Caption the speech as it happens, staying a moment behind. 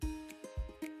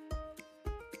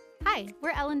Hi,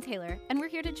 we're Ellen Taylor, and we're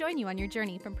here to join you on your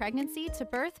journey from pregnancy to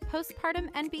birth, postpartum,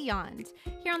 and beyond.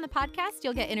 Here on the podcast,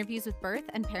 you'll get interviews with birth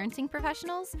and parenting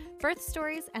professionals, birth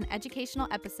stories, and educational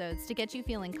episodes to get you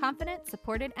feeling confident,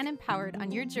 supported, and empowered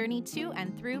on your journey to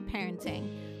and through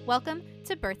parenting. Welcome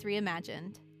to Birth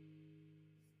Reimagined.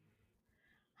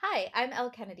 Hi, I'm Elle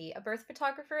Kennedy, a birth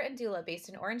photographer and doula based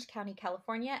in Orange County,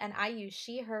 California, and I use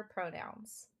she, her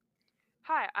pronouns.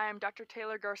 Hi, I am Dr.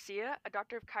 Taylor Garcia, a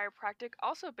doctor of chiropractic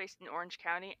also based in Orange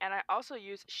County, and I also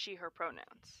use she, her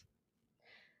pronouns.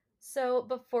 So,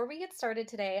 before we get started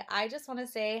today, I just want to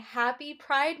say happy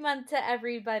Pride Month to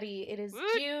everybody. It is Woot!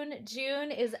 June. June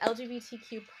is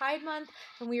LGBTQ Pride Month,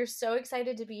 and we are so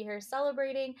excited to be here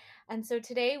celebrating. And so,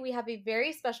 today we have a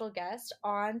very special guest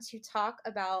on to talk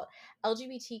about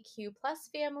LGBTQ plus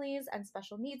families and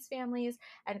special needs families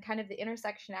and kind of the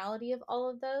intersectionality of all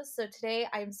of those. So, today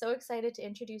I am so excited to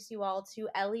introduce you all to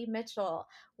Ellie Mitchell.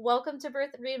 Welcome to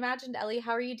Birth Reimagined, Ellie.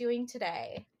 How are you doing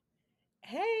today?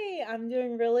 Hey, I'm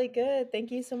doing really good. Thank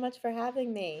you so much for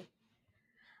having me.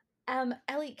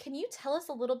 Ellie, can you tell us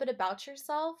a little bit about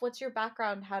yourself? What's your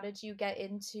background? How did you get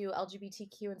into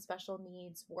LGBTQ and special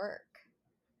needs work?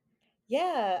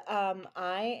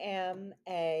 I am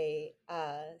a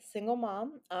single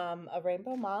mom, a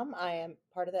rainbow mom. I am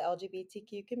part of the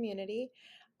LGBTQ community.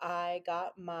 I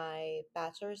got my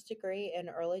bachelor's degree in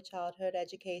early childhood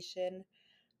education,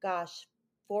 gosh,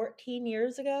 14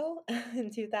 years ago in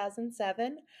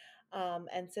 2007.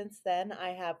 And since then, I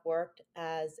have worked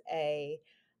as a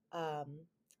um,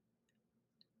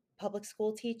 public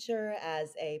school teacher,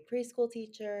 as a preschool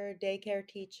teacher, daycare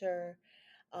teacher,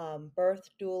 birth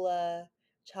doula,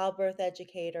 childbirth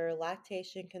educator,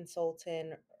 lactation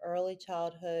consultant, early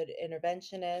childhood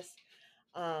interventionist.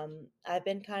 I've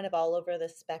been kind of all over the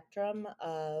spectrum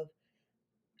of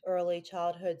early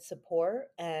childhood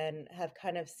support and have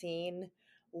kind of seen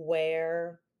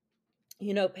where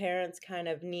parents kind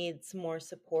of need some more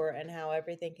support and how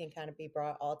everything can kind of be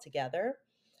brought all together.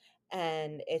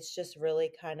 And it's just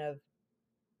really kind of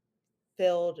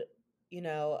filled, you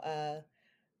know,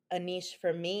 a niche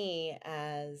for me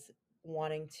as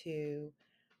wanting to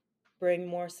bring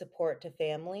more support to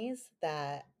families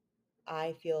that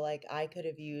I feel like I could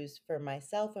have used for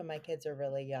myself when my kids are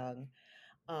really young,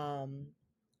 um,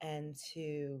 and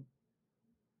to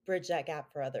bridge that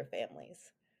gap for other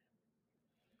families.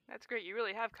 That's great. You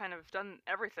really have kind of done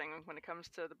everything when it comes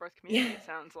to the birth community, Yeah, it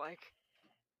sounds like.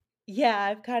 yeah,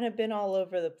 I've kind of been all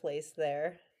over the place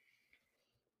there.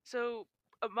 So,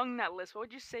 among that list, what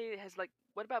would you say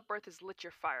what about birth has lit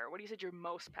your fire? What do you say you're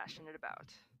most passionate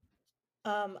about?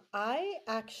 I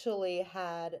actually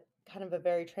had kind of a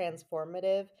very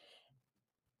transformative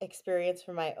experience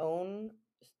for my own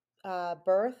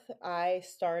birth. I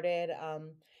started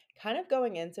kind of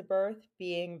going into birth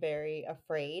being very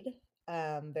afraid,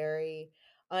 very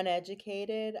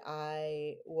uneducated.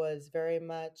 I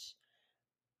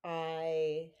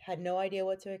had no idea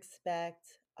what to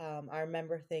expect. I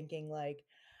remember thinking, like,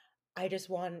 I just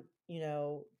want,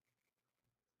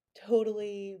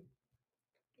 totally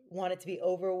want it to be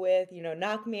over with,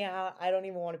 knock me out. I don't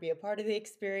even want to be a part of the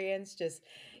experience. Just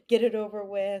get it over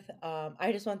with.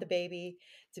 I just want the baby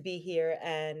to be here,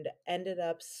 and ended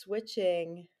up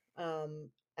switching at,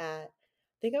 I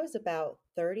think I was about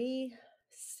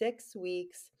 36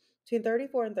 weeks, between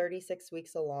 34 and 36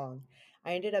 weeks along.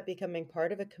 I ended up becoming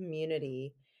part of a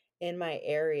community in my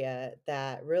area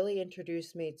that really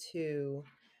introduced me to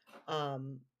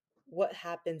um, what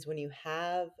happens when you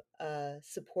have a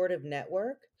supportive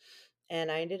network.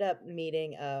 And I ended up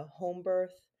meeting a home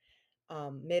birth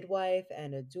midwife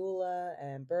and a doula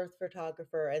and birth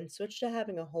photographer, and switched to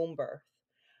having a home birth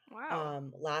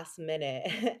Wow. last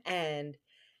minute and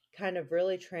kind of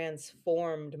really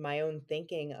transformed my own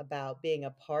thinking about being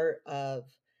a part of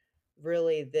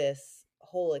really this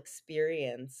whole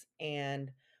experience,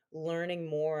 and learning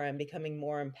more and becoming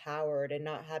more empowered, and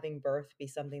not having birth be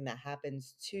something that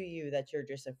happens to you that you're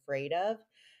just afraid of,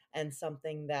 and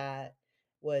something that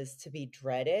was to be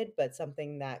dreaded, but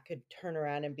something that could turn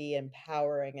around and be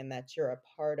empowering, and that you're a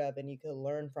part of and you could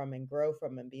learn from and grow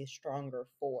from and be stronger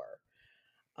for.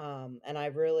 And I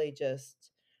really just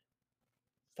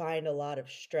find a lot of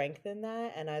strength in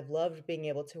that. And I've loved being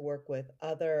able to work with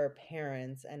other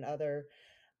parents and other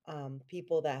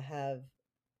people that have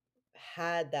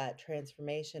had that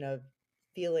transformation of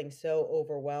feeling so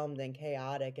overwhelmed and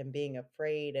chaotic and being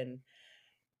afraid and,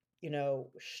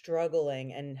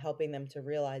 struggling, and helping them to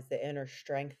realize the inner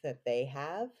strength that they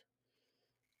have,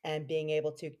 and being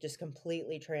able to just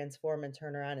completely transform and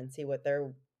turn around and see what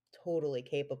they're totally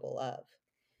capable of.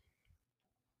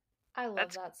 I love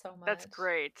That's that so that's much.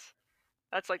 great.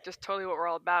 That's like just totally what we're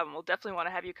all about, and we'll definitely want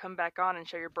to have you come back on and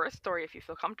share your birth story if you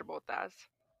feel comfortable with that.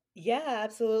 Yeah,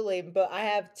 absolutely. But I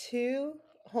have two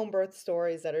home birth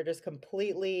stories that are just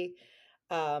completely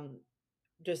um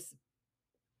just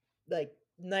like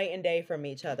night and day from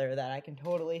each other that I can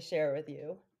totally share with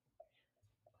you.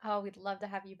 Oh, we'd love to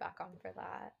have you back on for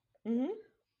that. Hmm.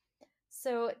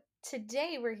 So,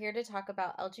 today we're here to talk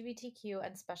about LGBTQ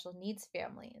and special needs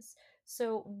families.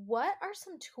 So, what are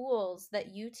some tools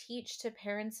that you teach to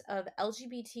parents of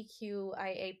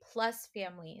LGBTQIA plus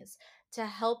families to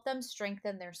help them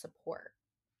strengthen their support?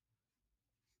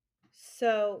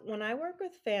 So, when I work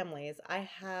with families, I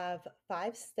have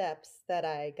 5 steps that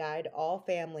I guide all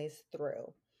families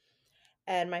through.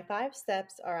 And my 5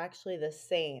 steps are actually the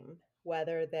same,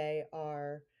 whether they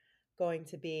are going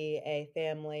to be a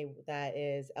family that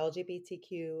is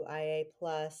LGBTQIA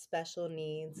plus, special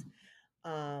needs,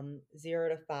 0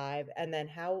 to 5, and then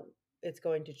how it's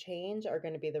going to change are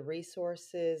going to be the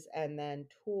resources and then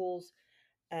tools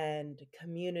and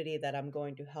community that I'm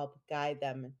going to help guide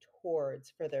them towards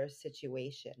for their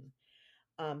situation.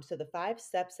 So the 5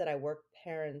 steps that I work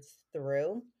parents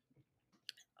through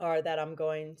are that I'm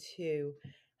going to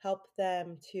help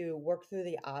them to work through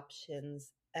the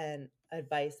options and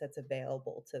advice that's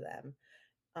available to them.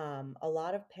 A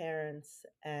lot of parents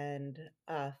and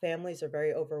families are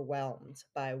very overwhelmed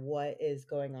by what is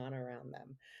going on around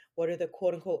them. What do the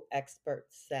quote unquote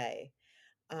experts say?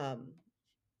 Um,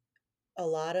 a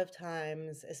lot of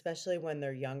times, especially when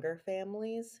they're younger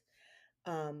families,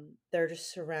 they're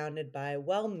just surrounded by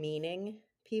well meaning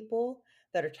people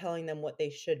that are telling them what they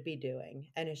should be doing.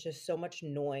 And it's just so much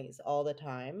noise all the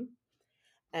time.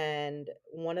 And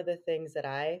one of the things that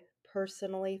I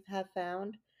personally have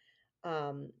found,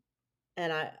 um,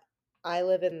 and I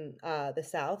live in the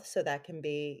South, so that can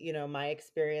be, my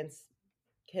experience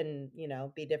can,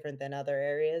 be different than other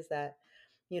areas that,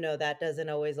 that doesn't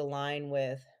always align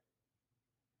with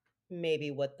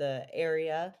maybe what the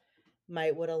area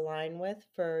might would align with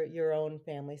for your own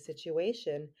family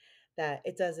situation, that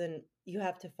it doesn't, you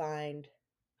have to find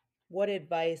what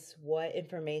advice, what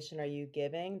information are you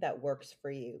giving that works for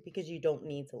you, because you don't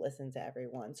need to listen to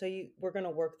everyone. So we're going to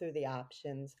work through the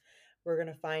options. We're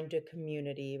going to find a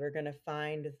community. We're going to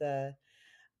find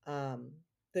um,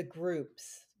 the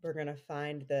groups. We're going to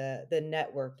find the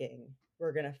networking.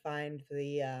 We're going to find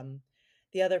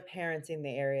the other parents in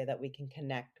the area that we can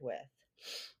connect with.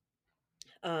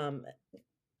 Um,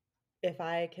 if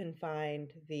I can find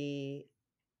the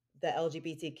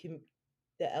LGBTQ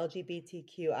the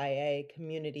LGBTQIA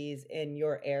communities in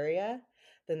your area,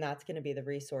 then that's going to be the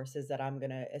resources that I'm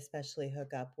going to especially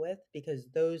hook up with, because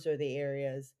those are the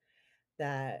areas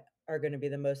that are going to be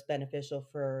the most beneficial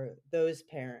for those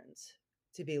parents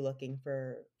to be looking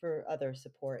for other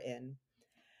support in.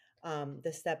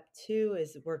 The step 2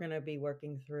 is we're going to be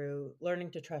working through learning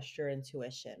to trust your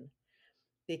intuition,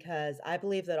 because I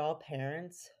believe that all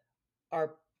parents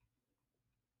are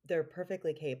they're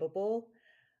perfectly capable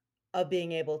of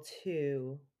being able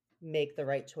to make the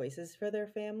right choices for their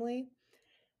family.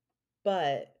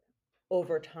 But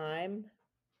over time,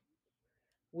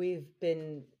 we've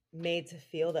been made to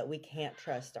feel that we can't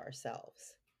trust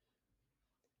ourselves.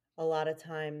 A lot of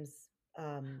times,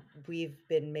 we've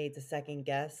been made to second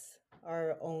guess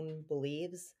our own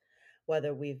beliefs,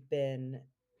 whether we've been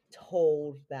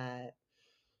told that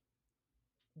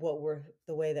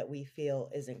the way that we feel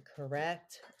isn't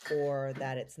correct, or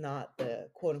that it's not the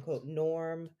quote unquote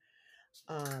norm.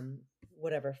 um,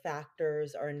 whatever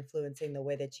factors are influencing the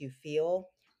way that you feel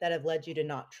that have led you to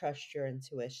not trust your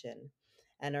intuition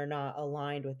and are not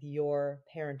aligned with your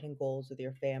parenting goals, with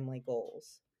your family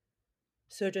goals.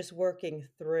 So, just working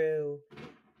through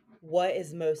what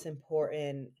is most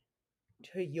important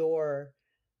to your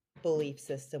belief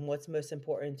system, what's most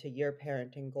important to your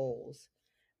parenting goals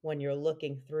when you're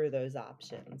looking through those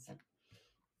options.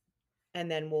 And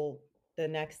then the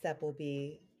next step will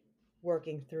be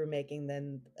working through making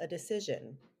then a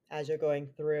decision as you're going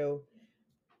through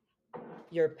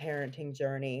your parenting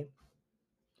journey.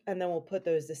 And then we'll put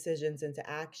those decisions into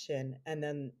action and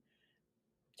then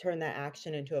turn that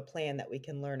action into a plan that we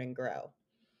can learn and grow.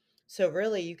 So,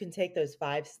 really, you can take those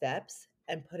 5 steps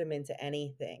and put them into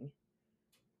anything,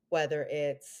 whether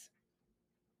it's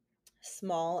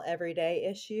small everyday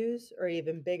issues or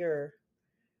even bigger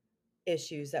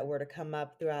issues that were to come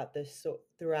up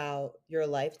throughout your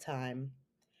lifetime.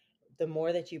 The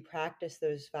more that you practice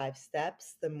those 5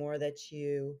 steps, the more that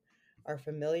you are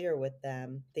familiar with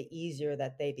them, the easier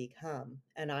that they become.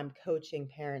 And I'm coaching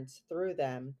parents through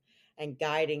them and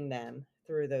guiding them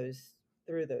through those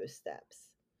steps.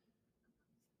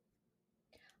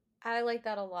 I like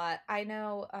that a lot. I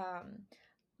know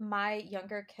my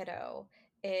younger kiddo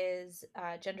is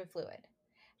gender fluid,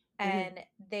 Hmm. and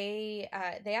they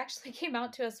actually came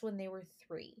out to us when they were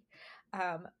 3,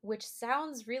 which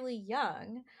sounds really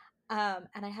young.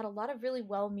 And I had a lot of really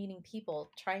well-meaning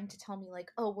people trying to tell me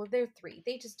like, oh, well, they're 3,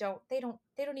 they just don't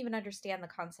even understand the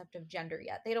concept of gender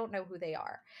yet, they don't know who they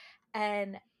are.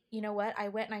 And you know what, I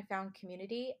went and I found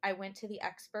community, I went to the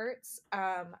experts,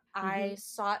 I Hmm.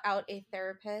 sought out a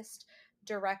therapist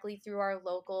directly through our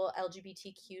local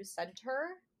LGBTQ center,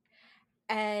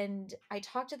 and I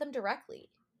talked to them directly.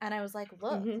 And I was like,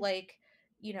 look, Hmm. like,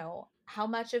 how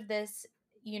much of this,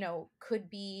 could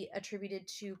be attributed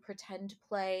to pretend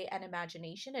play and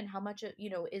imagination, and how much,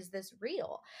 is this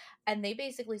real? And they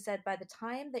basically said by the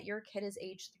time that your kid is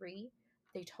age 3,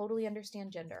 they totally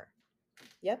understand gender.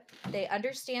 Yep. They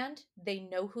understand, they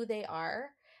know who they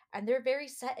are, and they're very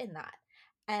set in that.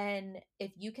 And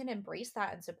if you can embrace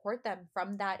that and support them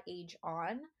from that age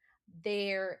on,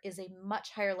 there is a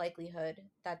much higher likelihood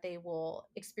that they will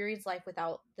experience life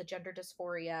without the gender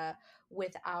dysphoria,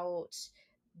 without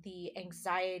the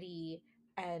anxiety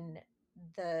and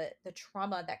the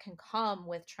trauma that can come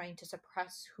with trying to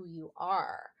suppress who you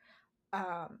are.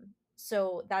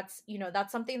 So that's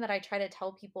something that I try to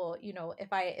tell people,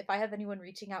 if I have anyone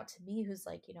reaching out to me who's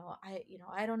like,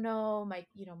 I don't know, my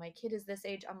kid is this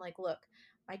age, I'm like, look,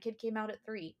 my kid came out at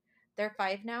 3, they're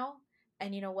 5 now,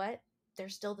 and you know what, they're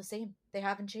still the same, they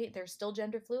haven't changed, they're still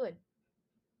gender fluid.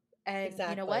 And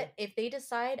you know what, Exactly. if they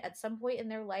decide at some point in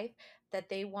their life that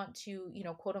they want to,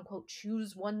 quote unquote,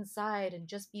 choose one side and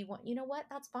just be one, you know what,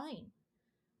 that's fine.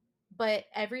 But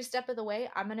every step of the way,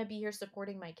 I'm going to be here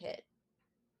supporting my kid,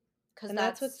 because And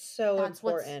that's what's that's so that's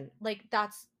what's important. like,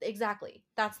 that's exactly,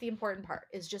 that's the important part,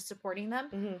 is just supporting them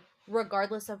Hmm.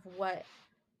 regardless of what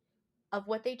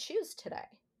they choose today,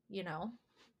 you know.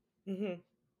 Hmm.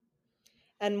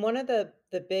 And one of the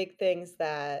big things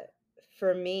that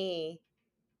for me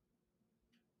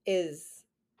is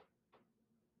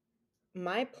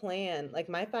my plan, like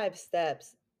my 5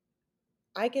 steps,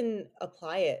 I can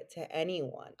apply it to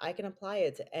anyone. I can apply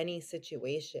it to any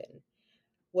situation.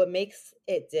 What makes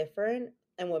it different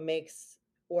and what makes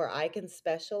where I can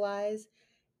specialize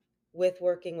with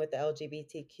working with the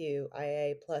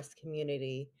LGBTQIA plus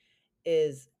community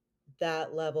is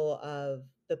that level of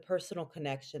the personal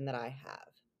connection that I have,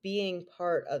 being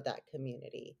part of that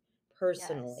community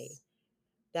personally, Yes.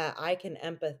 that I can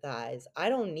empathize. I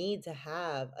don't need to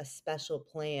have a special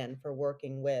plan for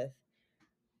working with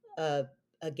a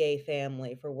a gay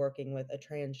family, for working with a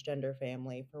transgender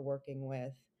family, for working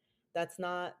with that's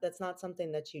not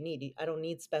something that you need. I don't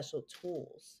need special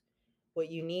tools. What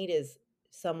you need is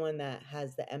someone that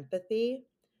has the empathy,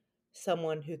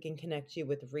 someone who can connect you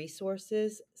with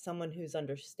resources, someone who's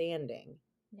understanding.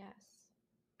 Yes.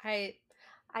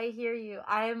 I hear you.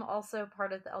 I am also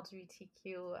part of the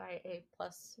LGBTQIA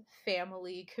plus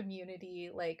family community,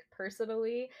 like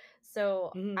personally.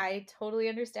 So Mhm. I totally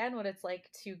understand what it's like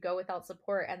to go without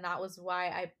support. And that was why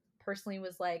I personally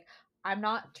was like, I'm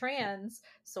not trans,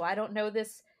 so I don't know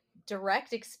this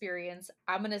direct experience.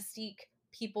 I'm gonna seek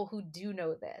people who do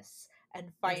know this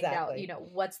and find out, Exactly.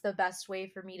 what's the best way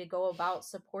for me to go about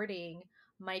supporting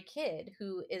my kid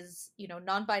who is,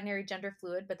 non-binary, gender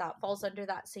fluid, but that falls under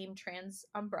that same trans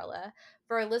umbrella.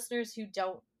 For our listeners who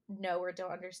don't know or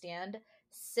don't understand,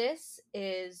 cis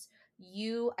is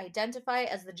you identify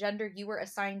as the gender you were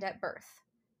assigned at birth.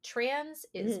 Trans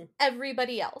is Mhm.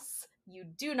 everybody else. You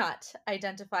do not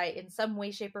identify in some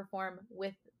way, shape, or form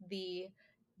with the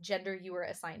gender you were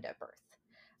assigned at birth.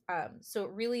 So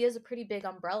it really is a pretty big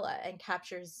umbrella and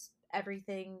captures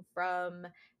everything from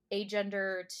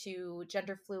agender to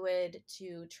gender fluid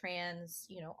to trans.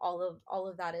 All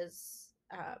of that is,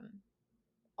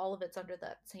 all of it's under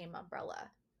that same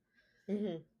umbrella.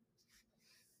 Mhm.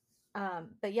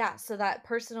 But yeah, so that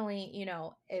personally,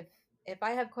 if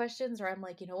I have questions, or I'm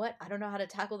like, you know what, I don't know how to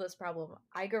tackle this problem,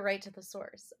 I go right to the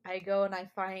source. I go and I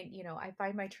find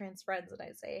my trans friends and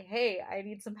I say, hey, I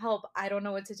need some help, I don't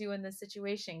know what to do in this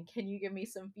situation, can you give me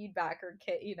some feedback? Or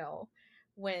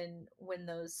when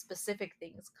those specific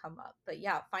things come up. But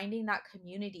yeah, finding that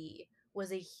community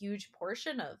was a huge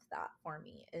portion of that for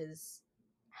me, is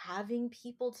having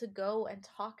people to go and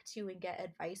talk to and get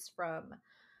advice from,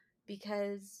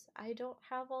 because I don't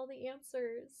have all the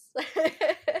answers.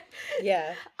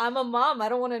 Yeah. I'm a mom. I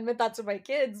don't want to admit that to my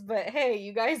kids, but hey,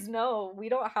 you guys know we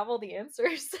don't have all the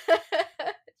answers.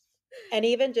 And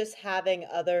even just having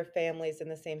other families in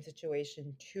the same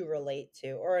situation to relate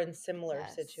to or in similar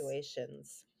Yes.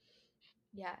 situations.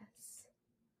 Yes.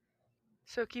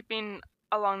 So keeping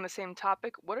along the same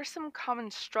topic, what are some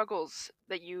common struggles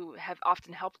that you have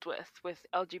often helped with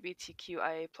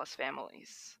LGBTQIA plus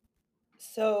families?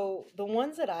 So the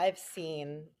ones that I've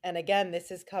seen, and again,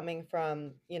 this is coming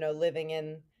from, living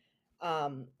in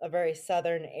a very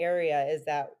southern area, is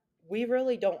that we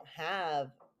really don't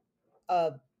have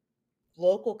a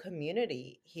local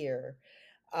community here.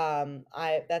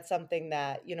 I That's something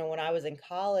that, when I was in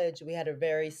college, we had a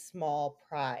very small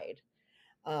pride.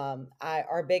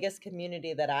 Our biggest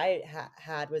community that I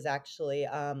had was actually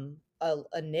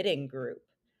a knitting group.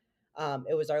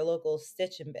 It was our local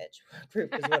Stitch and Bitch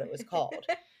group, is what it was called.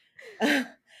 Oh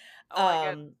my god.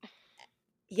 um,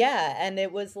 yeah, and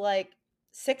it was like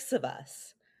six of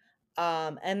us.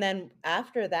 And then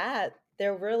after that,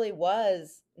 there really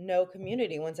was no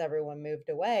community once everyone moved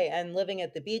away. And living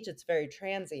at the beach, it's very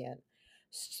transient.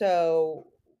 So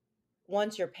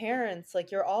once your parents,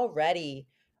 like, you're already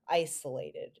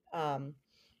isolated.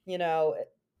 You know,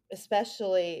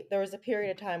 Especially there was a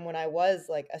period of time when I was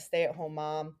like a stay-at-home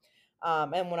mom,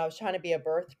 and when I was trying to be a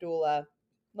birth doula,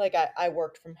 like I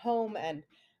worked from home, and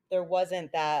there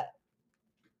wasn't that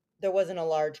there wasn't a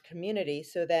large community.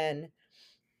 So then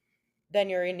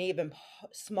you're in even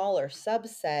smaller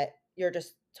subset. You're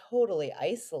just totally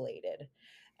isolated.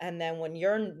 And then when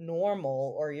your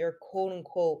normal, or your quote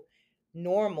unquote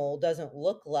normal, doesn't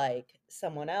look like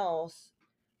someone else,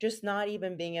 just not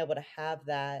even being able to have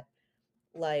that,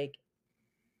 like,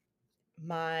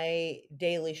 my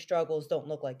daily struggles don't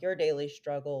look like your daily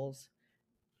struggles,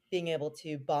 being able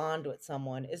to bond with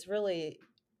someone is really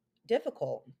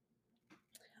difficult.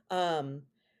 Um,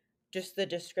 just the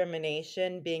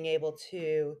discrimination, being able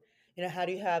to, how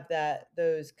do you have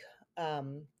those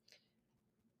um,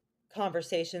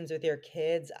 conversations with your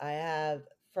kids? I have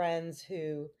friends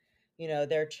who,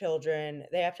 their children,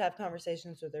 they have to have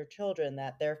conversations with their children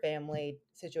that their family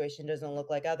situation doesn't look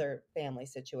like other family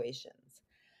situations.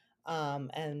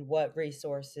 And what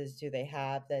resources do they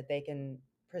have that they can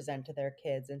present to their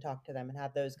kids and talk to them and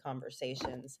have those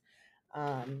conversations,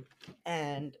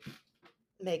 and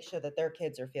make sure that their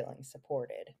kids are feeling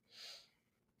supported.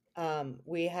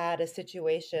 We had a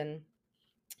situation,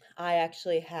 I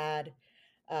actually had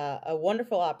a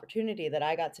wonderful opportunity that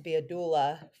I got to be a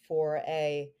doula for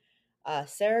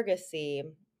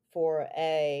surrogacy for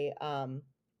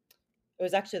it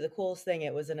was actually the coolest thing.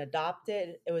 It was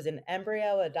an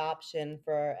embryo adoption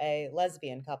for a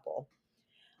lesbian couple,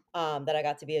 that I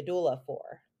got to be a doula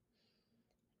for.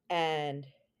 And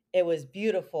it was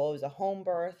beautiful. It was a home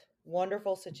birth,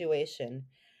 wonderful situation.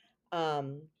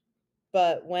 Um,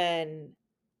 But when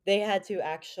they had to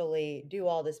actually do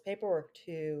all this paperwork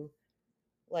to,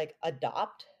 like,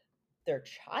 adopt their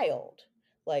child,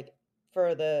 like,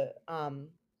 for the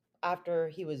after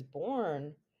he was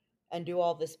born, and do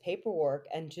all this paperwork,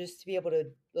 and just to be able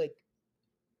to, like,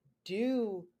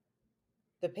 do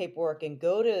the paperwork and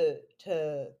go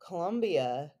to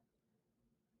Colombia,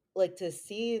 like, to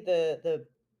see the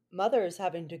mothers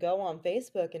having to go on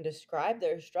Facebook and describe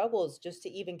their struggles just to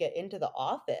even get into the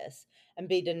office, and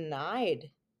be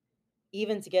denied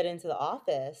even to get into the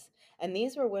office. And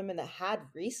these were women that had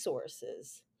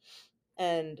resources.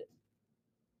 And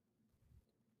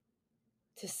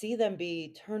to see them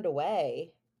be turned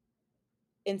away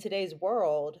in today's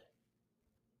world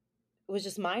was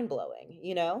just mind blowing,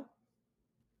 you know?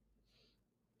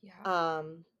 Yeah.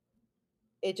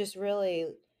 It just really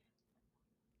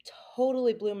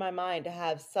totally blew my mind to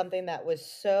have something that was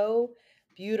so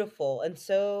beautiful, and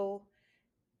so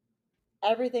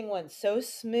everything went so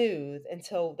smooth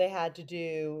until they had to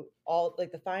do all,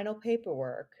 like, the final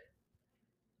paperwork,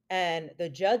 and the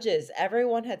judges,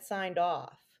 everyone had signed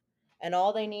off, and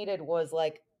all they needed was,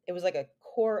 like, it was like a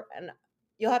court, and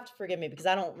you'll have to forgive me because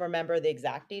I don't remember the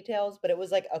exact details, but it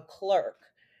was like a clerk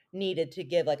needed to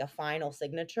give, like, a final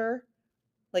signature.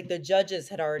 Like, the judges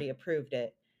had already approved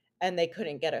it, and they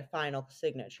couldn't get a final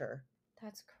signature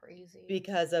That's crazy.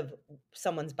 because of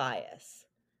someone's bias.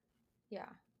 Yeah.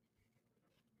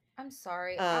 I'm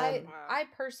sorry. I Um, Wow. I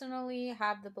personally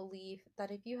have the belief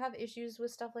that if you have issues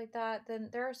with stuff like that, then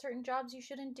there are certain jobs you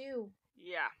shouldn't do.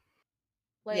 Yeah.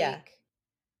 yeah. Like,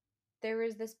 there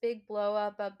was this big blow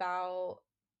up about,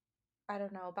 I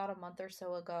don't know, about a month or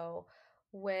so ago,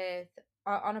 with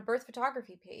on a birth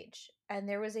photography page, and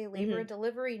there was a labor Hmm. and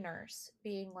delivery nurse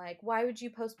being like, "Why would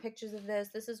you post pictures of this?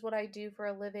 This is what I do for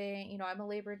a living. I'm a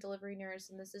labor and delivery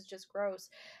nurse, and this is just gross."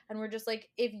 And we're just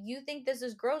like, if you think this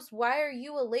is gross, why are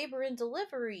you a labor and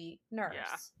delivery Yeah.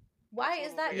 nurse? Why That's a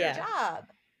is little that your weird. Yeah.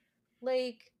 job?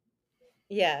 Like,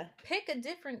 Yeah. pick a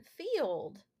different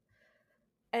field.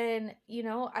 And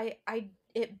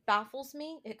it baffles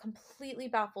me. It completely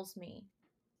baffles me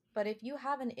But if you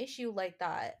have an issue like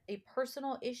that, a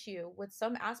personal issue with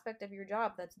some aspect of your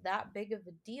job that's that big of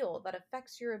a deal that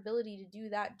affects your ability to do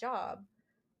that job,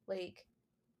 like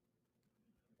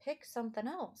pick something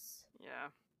else. Yeah.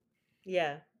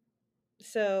 Yeah.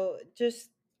 So just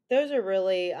those are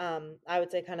really, I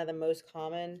would say, kind of the most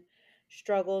common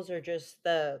struggles, or just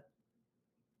the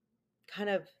kind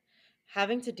of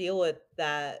having to deal with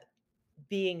that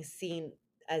being seen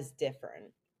as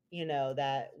different.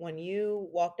 That when you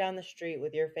walk down the street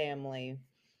with your family,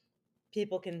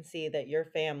 people can see that your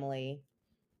family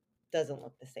doesn't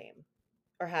look the same,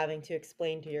 or having to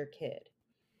explain to your kid.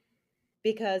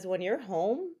 Because when you're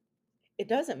home, it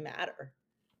doesn't matter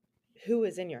who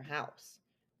is in your house.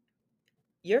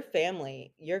 Your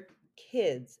family, your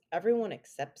kids, everyone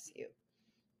accepts you.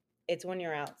 It's when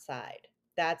you're outside.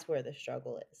 That's where the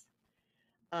struggle is.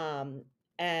 Um,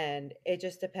 and it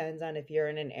just depends on if you're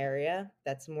in an area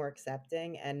that's more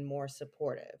accepting and more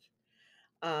supportive.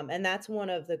 And that's one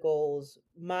of the goals.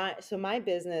 My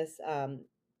business,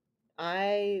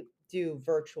 I do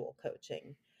virtual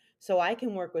coaching. So I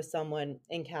can work with someone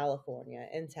in California,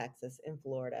 in Texas, in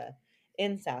Florida,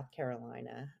 in South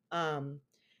Carolina.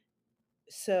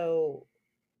 So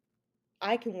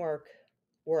I can work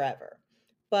wherever.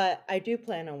 But I do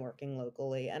plan on working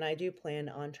locally, and I do plan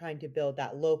on trying to build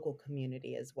that local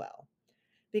community as well,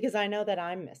 because I know that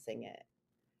I'm missing it.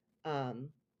 Um,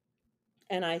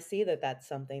 and I see that that's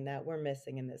something that we're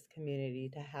missing in this community,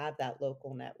 to have that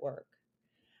local network.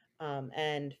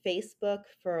 And Facebook,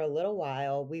 for a little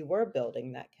while, we were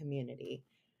building that community,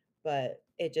 but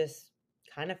it just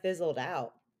kind of fizzled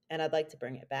out. And I'd like to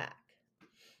bring it back.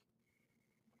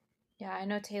 Yeah, I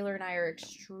know Taylor and I are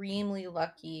extremely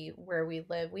lucky where we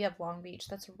live. We have Long Beach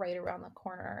that's right around the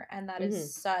corner, and that is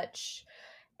Hmm. such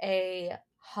a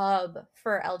hub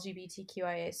for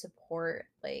LGBTQIA support.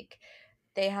 Like,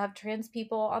 they have trans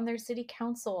people on their city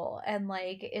council, and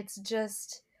like it's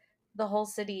just the whole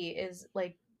city is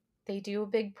like they do a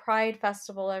big pride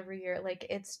festival every year. Like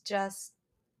it's just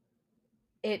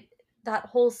it that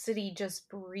whole city just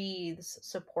breathes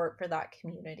support for that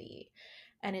community,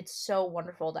 and it's so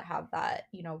wonderful to have that,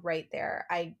 right there.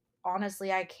 I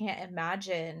honestly, I can't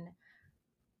imagine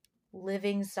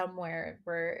living somewhere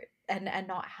where and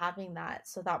not having that,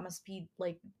 so that must be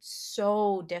like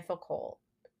so difficult,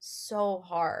 so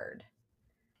hard.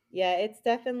 Yeah, it's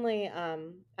definitely,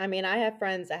 I mean, I have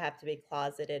friends that have to be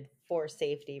closeted for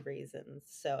safety reasons.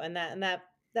 So, and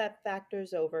that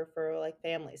factors over for like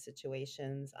family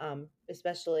situations,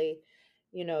 especially,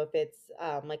 if it's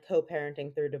like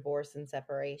co-parenting through divorce and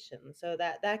separation. So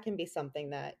that can be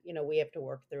something that, we have to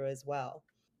work through as well.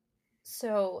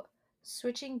 So,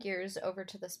 switching gears over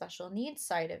to the special needs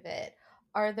side of it,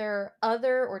 are there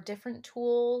other or different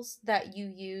tools that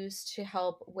you use to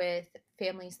help with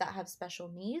families that have special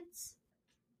needs?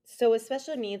 So with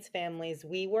special needs families,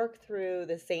 we work through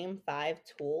the same 5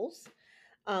 tools.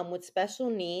 With special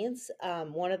needs,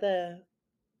 one of the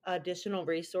additional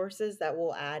resources that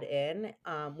we'll add in,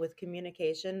 with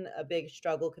communication, a big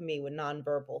struggle can be with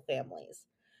nonverbal families.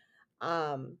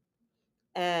 Um,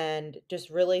 and just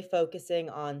really focusing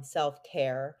on self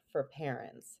care for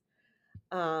parents.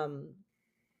 Um,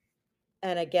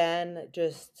 and again,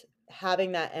 just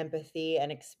having that empathy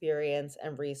and experience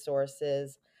and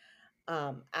resources.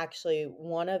 Actually,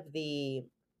 one of the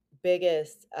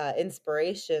biggest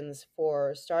inspirations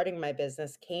for starting my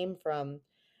business came from,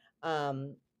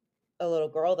 um, a little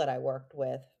girl that I worked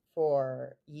with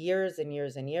for years and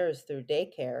years and years through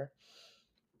daycare.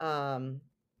 Um,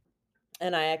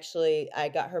 and I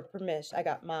got her permission. I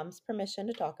got mom's permission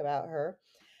to talk about her.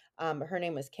 Her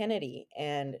name was Kennedy,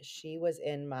 and she was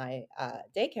in my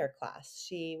daycare class.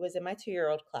 She was in my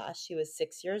 2-year-old class. She was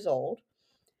 6 years old,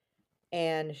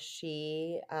 and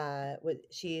she's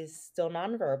still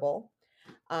nonverbal.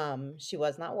 She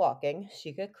was not walking.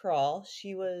 She could crawl.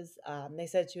 They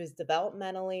said she was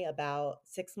developmentally about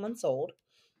 6 months old,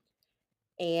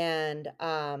 and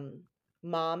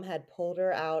mom had pulled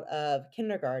her out of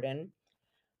kindergarten,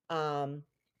 um,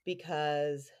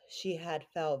 because she had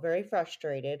felt very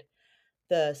frustrated.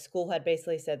 The school had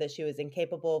basically said that she was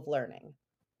incapable of learning,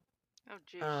 Oh,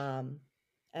 geez. um,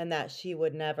 and that she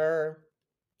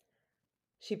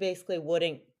basically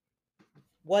wasn't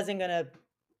going to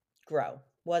grow,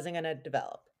 wasn't going to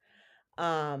develop.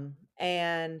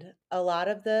 And a lot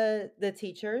of the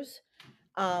teachers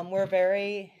were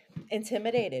very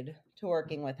intimidated to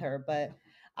working with her, but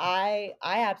I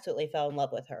absolutely fell in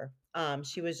love with her.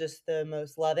 She was just the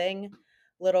most loving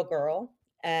little girl,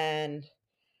 and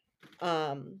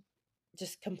um,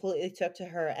 just completely took to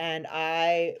her. And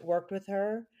I worked with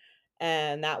her,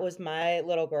 and that was my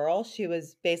little girl. She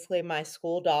was basically my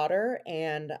school daughter,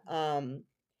 and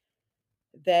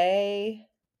they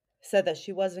said that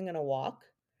she wasn't going to walk,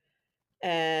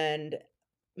 and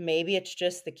maybe it's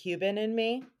just the Cuban in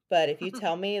me, but if you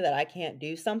tell me that I can't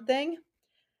do something,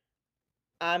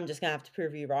 I'm just gonna have to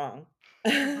prove you wrong.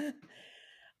 Because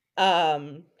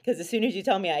as soon as you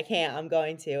tell me I can't, I'm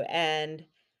going to. And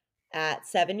at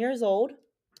 7 years old,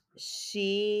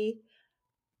 she,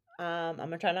 I'm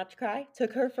gonna try not to cry,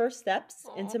 took her first steps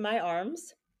Aw. into my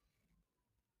arms,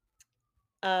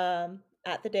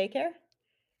 at the daycare,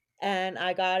 and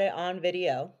I got it on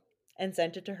video and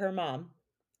sent it to her mom.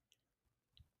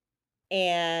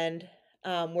 And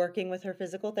working with her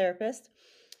physical therapist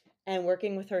and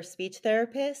working with her speech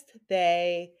therapist,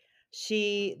 they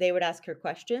would ask her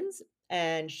questions,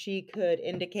 and she could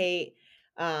indicate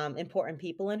important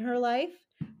people in her life.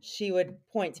 She would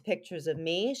point to pictures of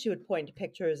me. She would point to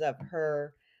pictures of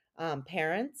her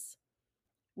parents.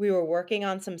 We were working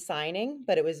on some signing,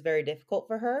 but it was very difficult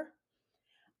for her.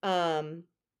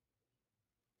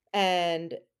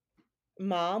 And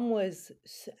mom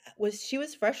she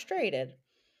was frustrated,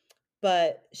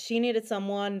 but she needed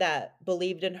someone that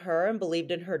believed in her and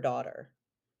believed in her daughter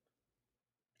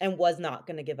and was not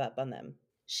going to give up on them.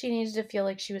 She needed to feel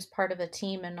like she was part of a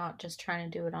team and not just trying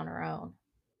to do it on her own.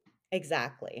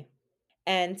 Exactly.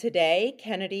 And today,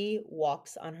 Kennedy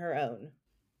walks on her own.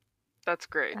 That's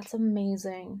great. That's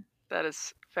amazing. That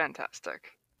is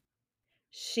fantastic.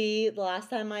 The last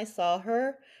time I saw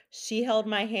her, she held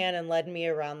my hand and led me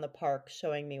around the park,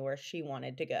 showing me where she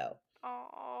wanted to go.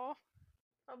 Oh,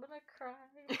 I'm gonna cry.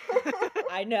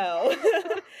 I know.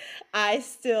 I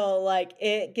still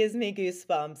it gives me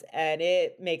goosebumps and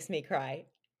it makes me cry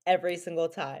every single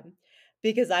time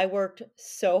because I worked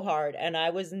so hard and I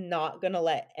was not going to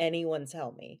let anyone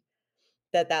tell me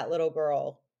that that little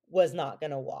girl was not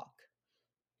going to walk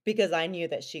because I knew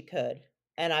that she could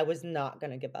and I was not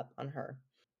going to give up on her.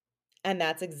 And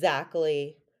that's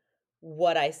exactly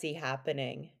what I see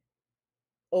happening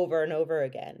over and over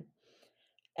again.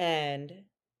 And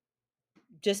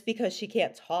just because she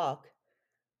can't talk,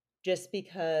 just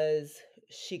because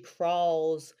she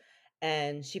crawls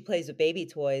and she plays with baby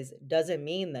toys doesn't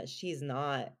mean that she's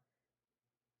not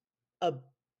a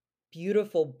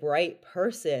beautiful, bright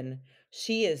person.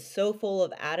 She is so full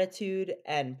of attitude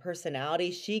and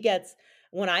personality.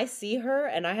 When I see her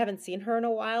and I haven't seen her in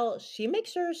a while, she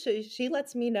makes sure she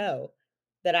lets me know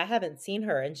that I haven't seen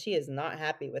her, and she is not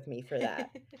happy with me for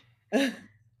that.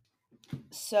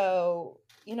 So,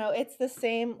 it's the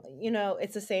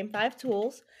same 5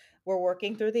 tools. We're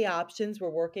working through the options. We're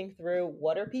working through,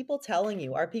 what are people telling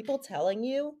you? Are people telling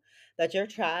you that your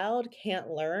child can't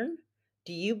learn?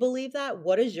 Do you believe that?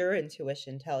 What does your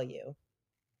intuition tell you?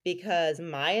 Because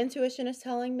my intuition is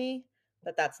telling me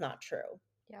that that's not true.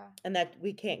 Yeah. And that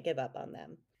we can't give up on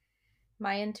them.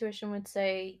 My intuition would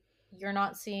say you're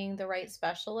not seeing the right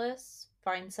specialists.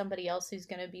 Find somebody else who's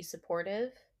going to be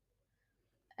supportive,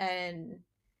 and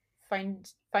find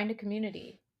a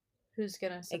community who's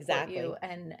going to support you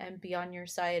Exactly. and be on your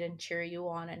side and cheer you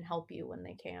on and help you when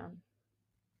they can.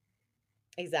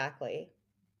 Exactly.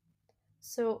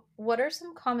 So, what are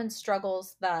some common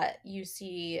struggles that you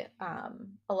see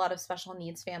a lot of special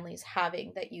needs families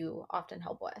having that you often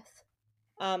help with?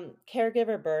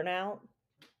 Caregiver burnout.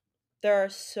 There are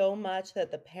so much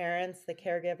that the parents, the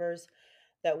caregivers,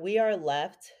 that we are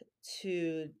left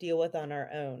to deal with on our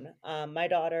own. My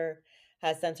daughter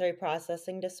has sensory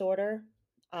processing disorder.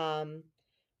 Um,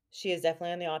 she is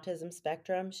definitely on the autism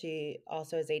spectrum. She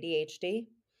also has ADHD.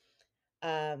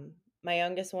 Um, my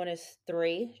youngest one is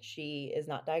 3. She is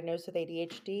not diagnosed with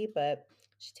ADHD, but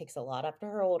she takes a lot after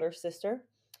her older sister.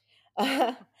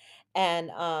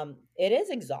 And it is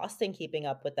exhausting keeping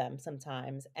up with them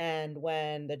sometimes. And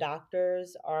when the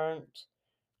doctors aren't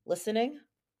listening,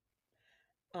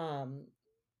 um,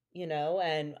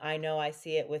 and I know I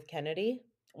see it with Kennedy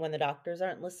when the doctors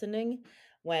aren't listening,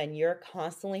 when you're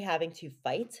constantly having to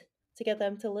fight to get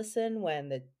them to listen, when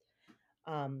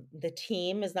the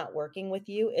team is not working with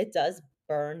you, it does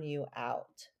burn you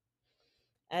out.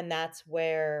 And that's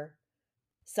where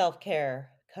self-care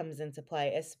comes into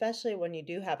play, especially when you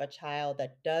do have a child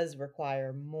that does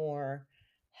require more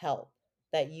help,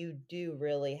 that you do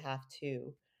really have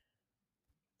to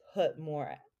put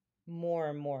more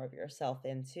and more of yourself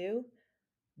into,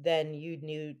 then you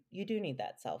do need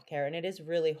that self-care. And it is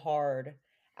really hard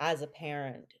as a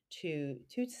parent to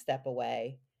step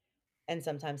away and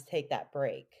sometimes take that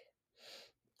break.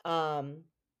 Um,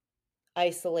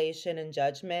 Isolation and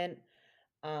judgment.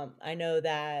 I know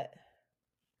that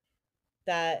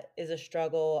that is a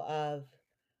struggle of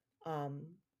um,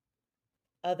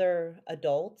 other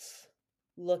adults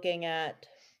looking at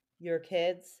your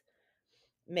kids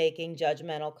making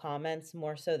judgmental comments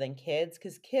more so than kids,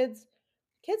 because kids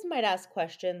might ask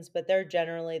questions, but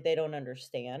they don't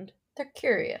understand. They're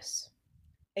curious.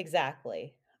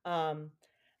 Exactly. Um,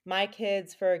 my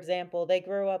kids, for example, they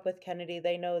grew up with Kennedy.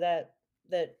 They know that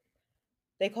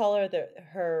they call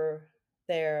her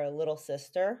their little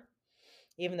sister,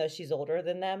 even though she's older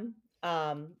than them.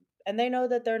 And they know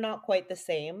that they're not quite the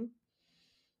same,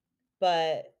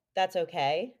 but that's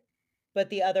okay. But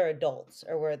the other adults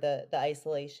are where the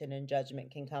isolation and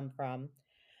judgment can come from.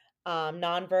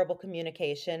 Nonverbal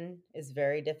communication is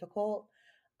very difficult.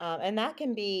 And that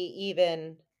can be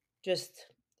even just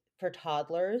for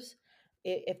toddlers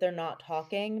if they're not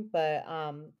talking, but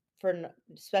for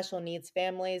special needs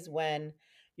families, when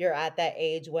you're at that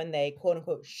age when they quote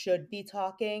unquote should be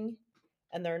talking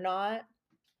and they're not,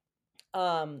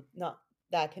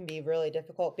 that can be really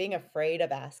difficult. Being afraid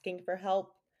of asking for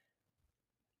help,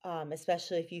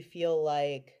 especially if you feel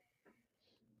like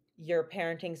your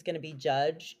parenting's going to be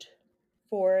judged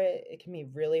for it. It can be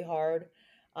really hard.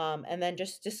 And then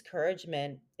just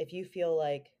discouragement if you feel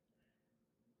like,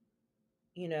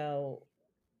 you know,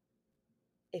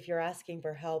 if you're asking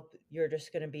for help, you're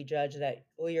just going to be judged that,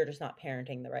 well, you're just not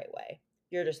parenting the right way.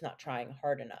 You're just not trying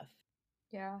hard enough.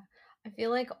 Yeah. I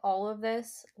feel like all of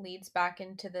this leads back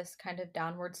into this kind of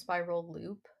downward spiral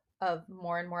loop of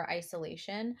more and more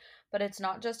isolation. But it's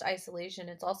not just isolation,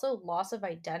 it's also loss of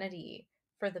identity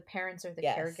for the parents or the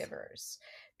Yes. caregivers,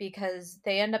 because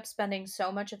they end up spending so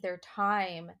much of their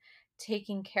time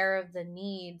taking care of the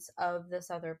needs of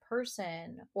this other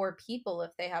person or people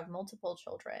if they have multiple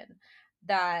children,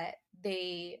 that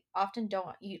they often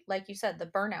don't, like you said, the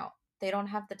burnout. They don't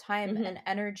have the time Hmm. and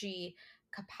energy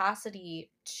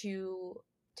capacity to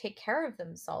take care of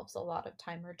themselves a lot of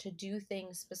time, or to do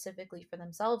things specifically for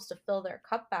themselves to fill their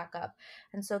cup back up.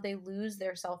 And so they lose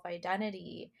their self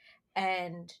identity,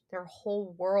 and their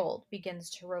whole world begins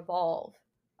to revolve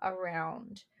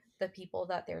around the people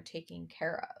that they're taking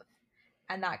care of.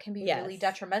 And that can be really Yes.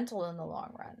 detrimental in the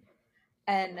long run.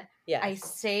 And I Yes.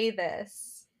 say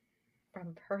this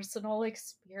from personal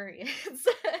experience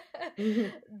Hmm.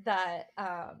 that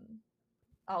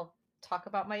I'll talk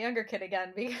about my younger kid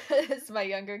again because my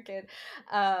younger kid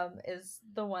is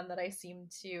the one that I seem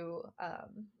to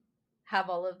have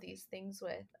all of these things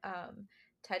with.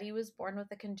 Teddy was born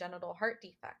with a congenital heart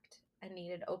defect and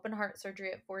needed open heart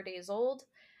surgery at 4 days old.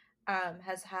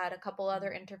 Has had a couple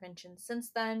other interventions since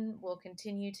then. Will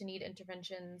continue to need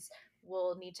interventions.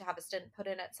 We'll need to have a stent put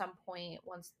in at some point.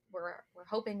 Once we're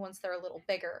hoping once they're a little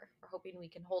bigger, we're hoping we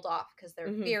can hold off because they're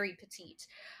Hmm. very petite.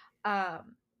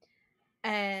 Um,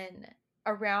 and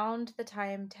around the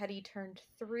time Teddy turned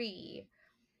 3,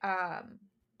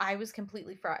 I was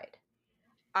completely fried.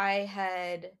 I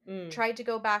had Mm. tried to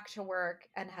go back to work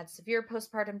and had severe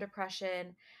postpartum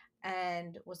depression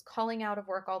and was calling out of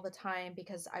work all the time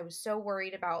because I was so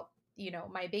worried about,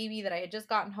 my baby, that I had just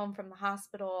gotten home from the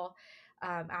hospital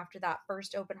after that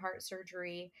first open heart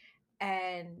surgery.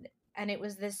 And it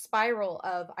was this spiral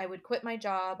of, I would quit my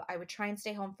job, I would try and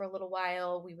stay home for a little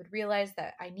while. We would realize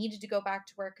that I needed to go back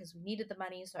to work because we needed the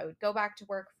money. So I would go back to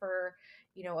work for,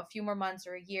 a few more months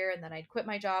or a year, and then I'd quit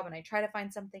my job and I'd try to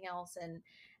find something else. And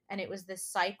it was this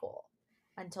cycle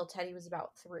until Teddy was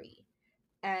about 3.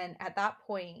 And at that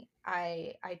point,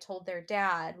 I told their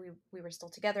dad, we were still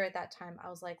together at that time. I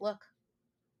was like, look,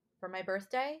 for my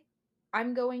birthday,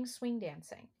 I'm going swing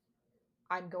dancing.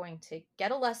 I'm going to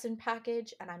get a lesson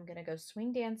package and I'm going to go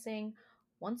swing dancing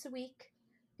once a week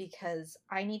because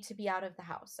I need to be out of the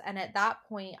house. And at that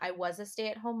point, I was a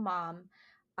stay-at-home mom,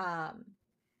 um,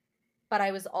 but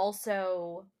I was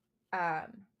also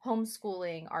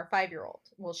homeschooling our 5-year-old.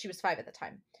 Well, she was 5 at the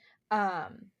time.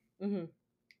 Um, Hmm.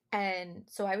 and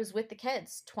so I was with the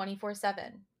kids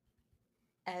 24/7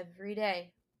 every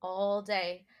day, all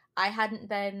day. I hadn't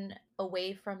been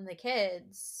away from the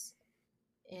kids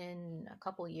in a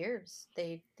couple years.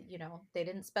 They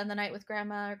didn't spend the night with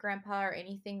grandma or grandpa or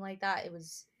anything like that. It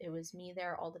was me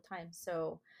there all the time.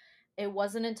 So it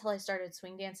wasn't until I started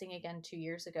swing dancing again 2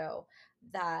 years ago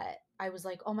that I was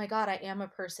like, "Oh my god, I am a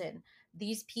person."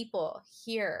 These people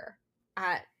here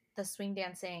at the swing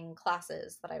dancing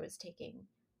classes that I was taking,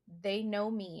 they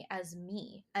know me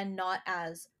and not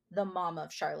as the mom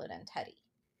of Charlotte and Teddy.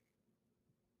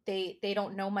 They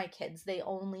don't know my kids. They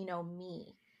only know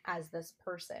me as this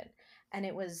person. And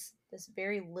it was this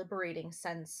very liberating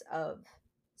sense of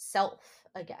self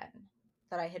again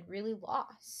that I had really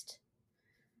lost.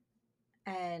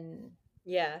 And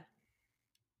Yeah.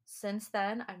 since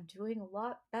then, I'm doing a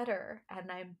lot better,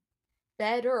 and I'm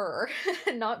better,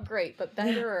 not great, but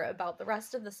better about the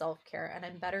rest of the self-care, and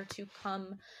I'm better to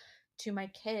come to my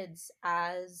kids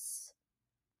as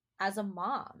a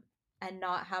mom and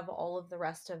not have all of the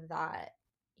rest of that,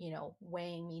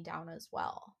 weighing me down as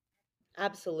well.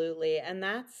 Absolutely. And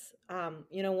that's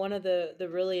one of the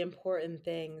really important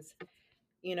things,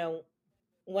 you know,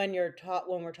 when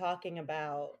we're talking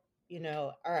about,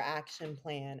 our action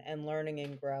plan and learning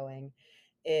and growing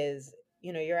is,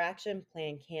 your action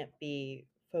plan can't be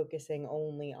focusing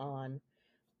only on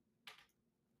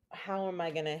how am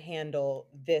I going to handle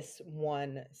this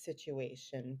one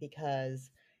situation, because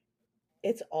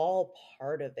it's all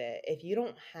part of it. If you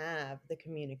don't have the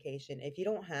communication, if you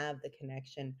don't have the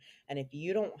connection, and if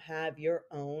you don't have your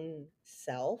own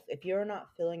self, if you're not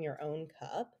filling your own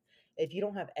cup, if you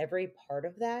don't have every part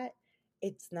of that,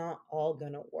 it's not all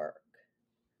going to work.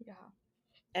 Yeah.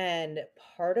 And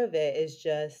part of it is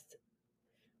just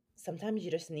sometimes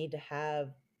you just need to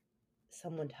have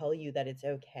someone tell you that it's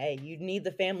okay. You need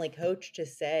the family coach to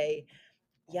say,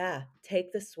 yeah,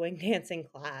 take the swing dancing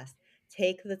class.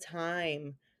 Take the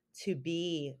time to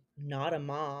be not a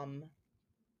mom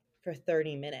for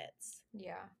 30 minutes.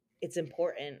 Yeah. It's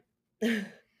important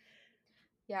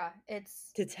Yeah,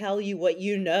 it's to tell you what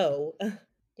you know.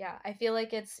 yeah, I feel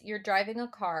like you're driving a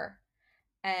car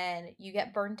and you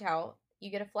get burnt out, you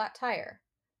get a flat tire.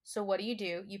 So what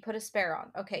do? You put a spare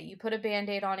on. Okay, you put a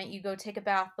band-aid on it, you go take a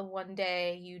bath the one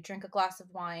day, you drink a glass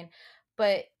of wine,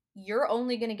 but you're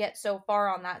only going to get so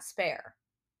far on that spare.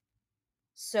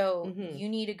 So Hmm. you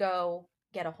need to go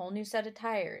get a whole new set of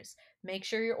tires. Make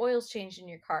sure your oil's changed in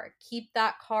your car. Keep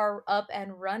that car up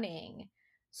and running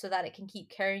so that it can keep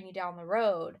carrying you down the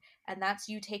road. And that's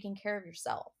you taking care of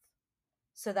yourself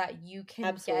so that you can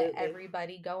get Absolutely.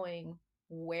 everybody going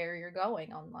where you're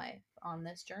going on life, on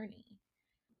this journey.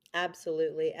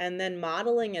 Absolutely. And then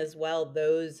modeling as well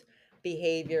those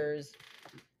behaviors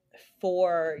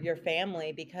for your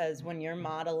family, because when you're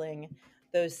modeling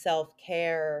those self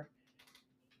care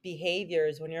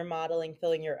behaviors, when you're modeling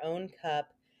filling your own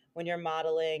cup, when you're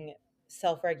modeling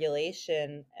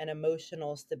self-regulation and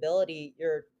emotional stability,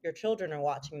 your children are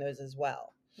watching those as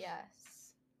well.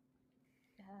 Yes.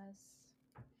 Yes.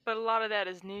 But a lot of that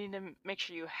is needing to make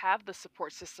sure you have the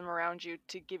support system around you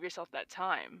to give yourself that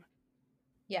time.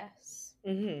 Yes.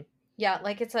 Hmm. Yeah,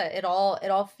 like it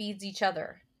all feeds each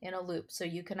other in a loop. So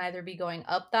you can either be going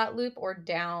up that loop or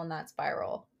down that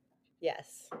spiral.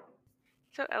 Yes.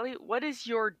 So, Ellie, what is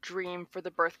your dream for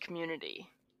the birth community?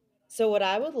 So what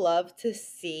I would love to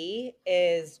see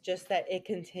is just that it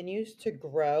continues to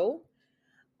grow,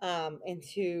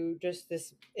 into just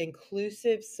this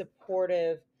inclusive,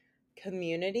 supportive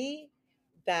community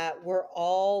that we're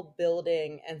all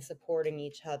building and supporting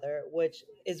each other, which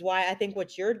is why I think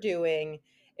what you're doing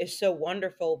is so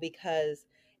wonderful, because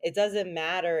it doesn't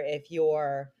matter if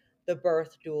you're the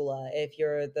birth doula, if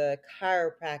you're the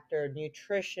chiropractor,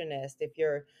 nutritionist, if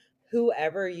you're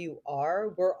whoever you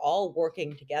are, we're all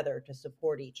working together to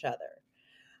support each other,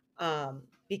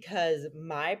 because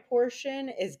my portion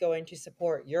is going to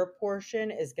support your portion,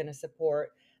 is going to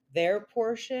support their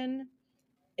portion.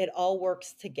 It all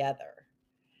works together.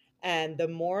 And the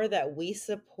more that we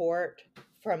support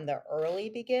from the early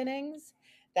beginnings,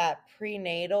 that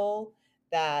prenatal,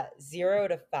 that 0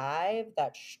 to 5,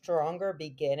 that stronger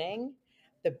beginning,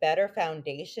 the better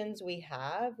foundations we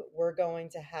have, we're going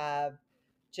to have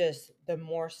just the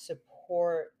more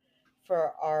support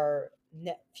for our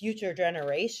future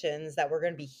generations, that we're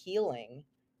going to be healing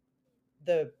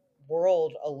the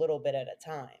world a little bit at a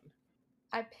time.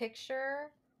 I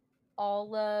picture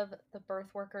all of the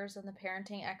birth workers and the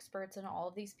parenting experts and all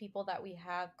of these people that we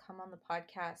have come on the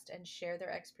podcast and share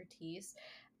their expertise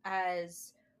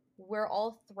as we're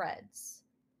all threads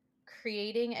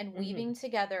creating and Hmm. weaving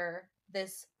together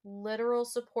this literal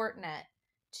support net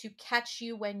to catch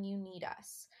you when you need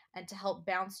us and to help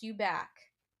bounce you back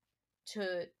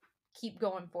to keep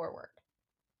going forward.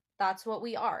 That's what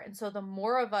we are. And so the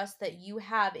more of us that you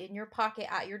have in your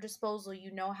pocket at your disposal,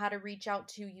 you know how to reach out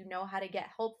to, you know how to get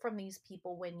help from these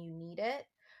people when you need it,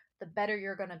 the better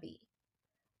you're going to be,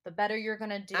 the better you're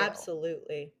going to do.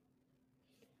 Absolutely.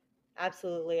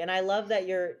 Absolutely. And I love that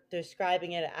you're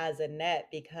describing it as a net,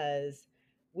 because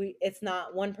it's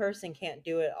not, one person can't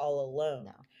do it all alone.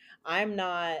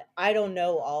 No, I don't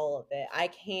know all of it. I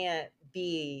can't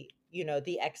be,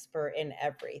 the expert in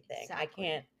everything.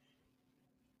 exactly.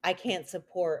 I can't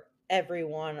support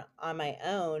everyone on my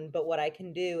own, but what I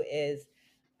can do is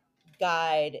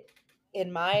guide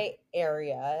in my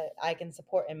area. I can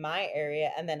support in my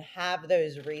area, and then have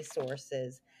those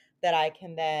resources that I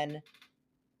can then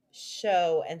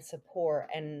show and support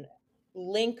and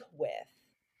link with.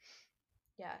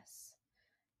 Yes.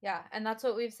 Yeah, and that's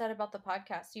what we've said about the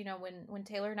podcast. You know, when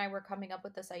Taylor and I were coming up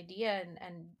with this idea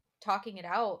and talking it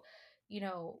out, you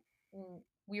know,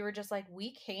 we were just like,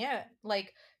 we can't,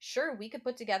 like, sure, we could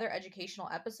put together educational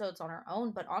episodes on our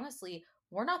own, but honestly,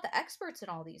 we're not the experts in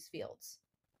all these fields.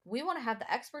 We want to have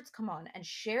the experts come on and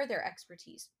share their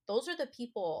expertise. Those are the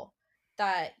people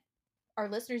that our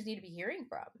listeners need to be hearing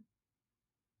from.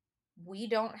 We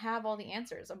don't have all the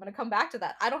answers. I'm going to come back to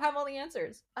that. I don't have all the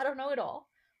answers. I don't know it all.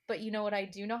 But you know what I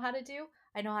do know how to do?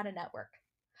 I know how to network.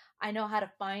 I know how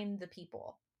to find the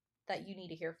people that you need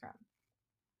to hear from.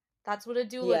 That's what a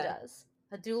doula Yeah, does.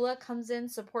 A doula comes in,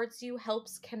 supports you,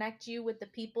 helps connect you with the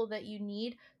people that you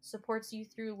need, supports you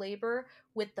through labor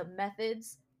with the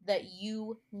methods that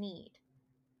you need.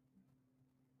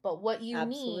 But what you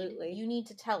absolutely. need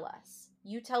to tell us.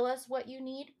 You tell us what you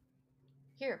need.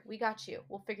 Here, we got you.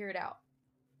 We'll figure it out.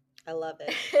 I love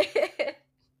it.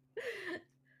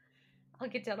 I'll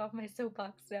get down off my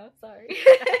soapbox now. Sorry.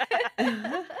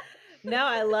 No,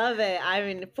 I love it. I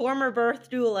mean, former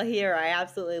birth doula here. I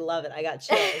absolutely love it. I got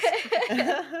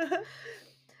chills.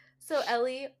 So,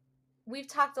 Ellie, we've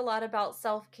talked a lot about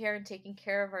self-care and taking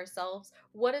care of ourselves.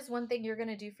 What is one thing you're going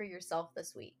to do for yourself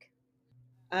this week?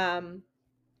 I'm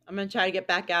gonna try to get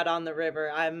back out on the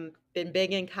river. I'm been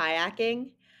big in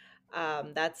kayaking.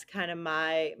 That's kind of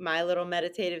my little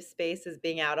meditative space is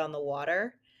being out on the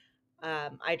water.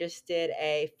 I just did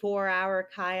a 4-hour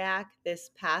kayak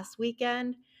this past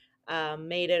weekend.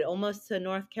 Made it almost to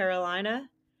North Carolina.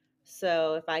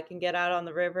 So if I can get out on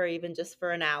the river even just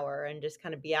for an hour and just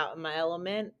kind of be out in my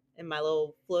element in my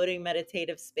little floating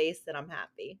meditative space, then I'm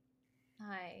happy.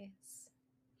 Nice.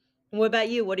 What about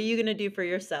you? What are you gonna do for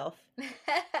yourself?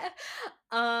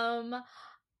 um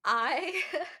I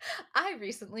I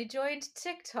recently joined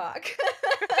TikTok.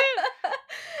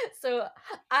 So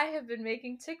I have been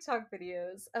making TikTok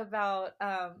videos about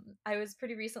I was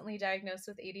pretty recently diagnosed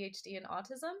with ADHD and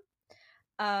autism.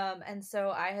 And so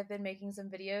I have been making some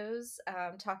videos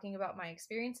talking about my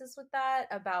experiences with that,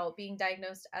 about being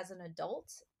diagnosed as an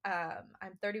adult.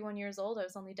 I'm 31 years old. I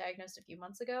was only diagnosed a few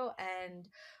months ago, and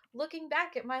looking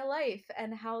back at my life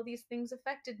and how these things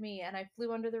affected me, and I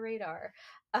flew under the radar.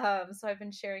 So I've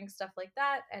been sharing stuff like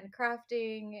that and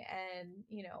crafting, and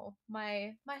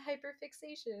my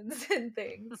hyperfixations and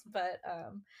things. But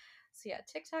so yeah,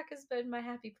 TikTok has been my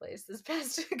happy place this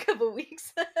past couple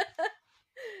weeks.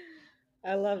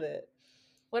 I love it.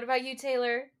 What about you,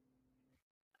 Taylor?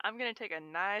 I'm gonna take a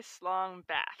nice long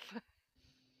bath.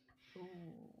 Ooh,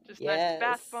 Just nice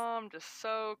bath Yes. bomb, just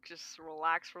soak, just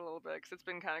relax for a little bit because it's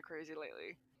been kind of crazy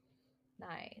lately.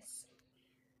 nice.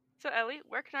 So, Ellie,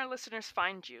 where can our listeners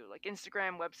find you? Like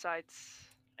Instagram, websites,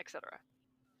 etc.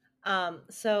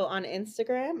 So on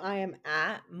Instagram, I am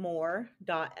at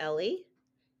more.ellie.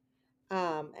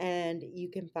 And you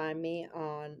can find me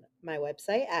on my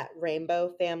website at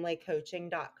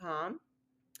rainbowfamilycoaching.com,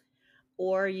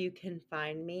 or you can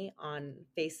find me on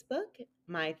Facebook.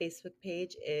 My Facebook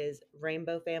page is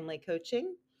Rainbow Family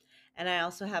Coaching, and I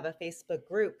also have a Facebook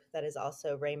group that is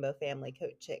also Rainbow Family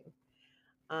Coaching.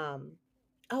 Um,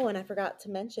 oh, and I forgot to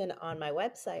mention on my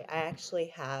website, I actually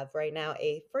have right now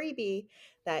a freebie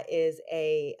that is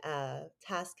a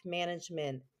task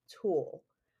management tool.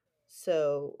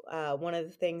 So, one of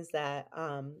the things that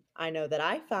I know that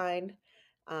I find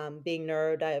being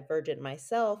neurodivergent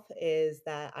myself is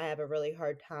that I have a really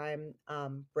hard time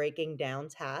breaking down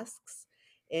tasks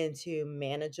into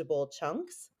manageable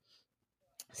chunks.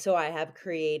 So, I have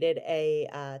created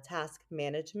a task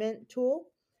management tool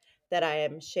that I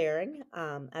am sharing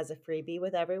as a freebie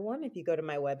with everyone. If you go to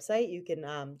my website, you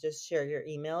can just share your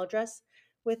email address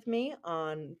with me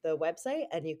on the website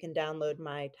and you can download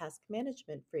my task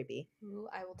management freebie. Ooh,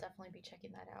 I will definitely be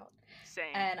checking that out. Same.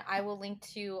 And I will link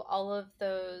to all of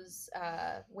those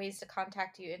ways to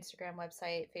contact you: Instagram,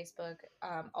 website, Facebook,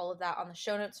 all of that on the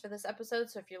show notes for this episode.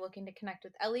 So if you're looking to connect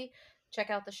with Ellie, check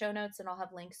out the show notes and I'll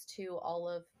have links to all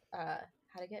of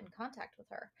how to get in contact with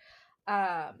her.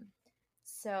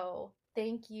 So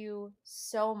thank you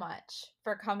so much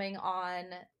for coming on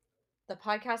the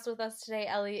podcast with us today,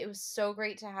 Ellie. It was so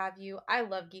great to have you. I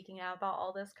love geeking out about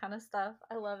all this kind of stuff.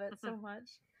 I love it so much.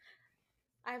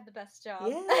 I have the best job.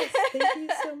 Yes, thank you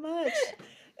so much.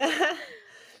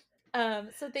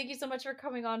 So thank you so much for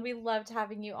coming on. We loved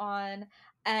having you on.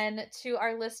 And to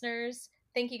our listeners,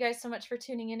 thank you guys so much for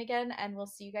tuning in again, and we'll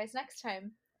see you guys next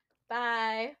time.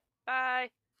 Bye. Bye.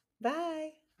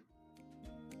 Bye.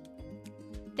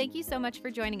 Thank you so much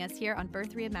for joining us here on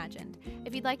Birth Reimagined.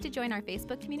 If you'd like to join our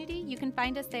Facebook community, you can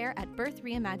find us there at Birth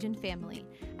Reimagined Family.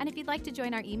 And if you'd like to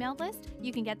join our email list,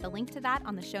 you can get the link to that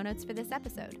on the show notes for this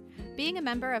episode. Being a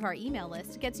member of our email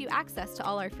list gets you access to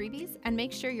all our freebies and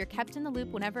makes sure you're kept in the loop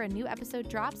whenever a new episode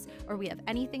drops or we have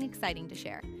anything exciting to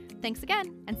share. Thanks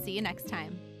again, and see you next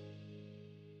time.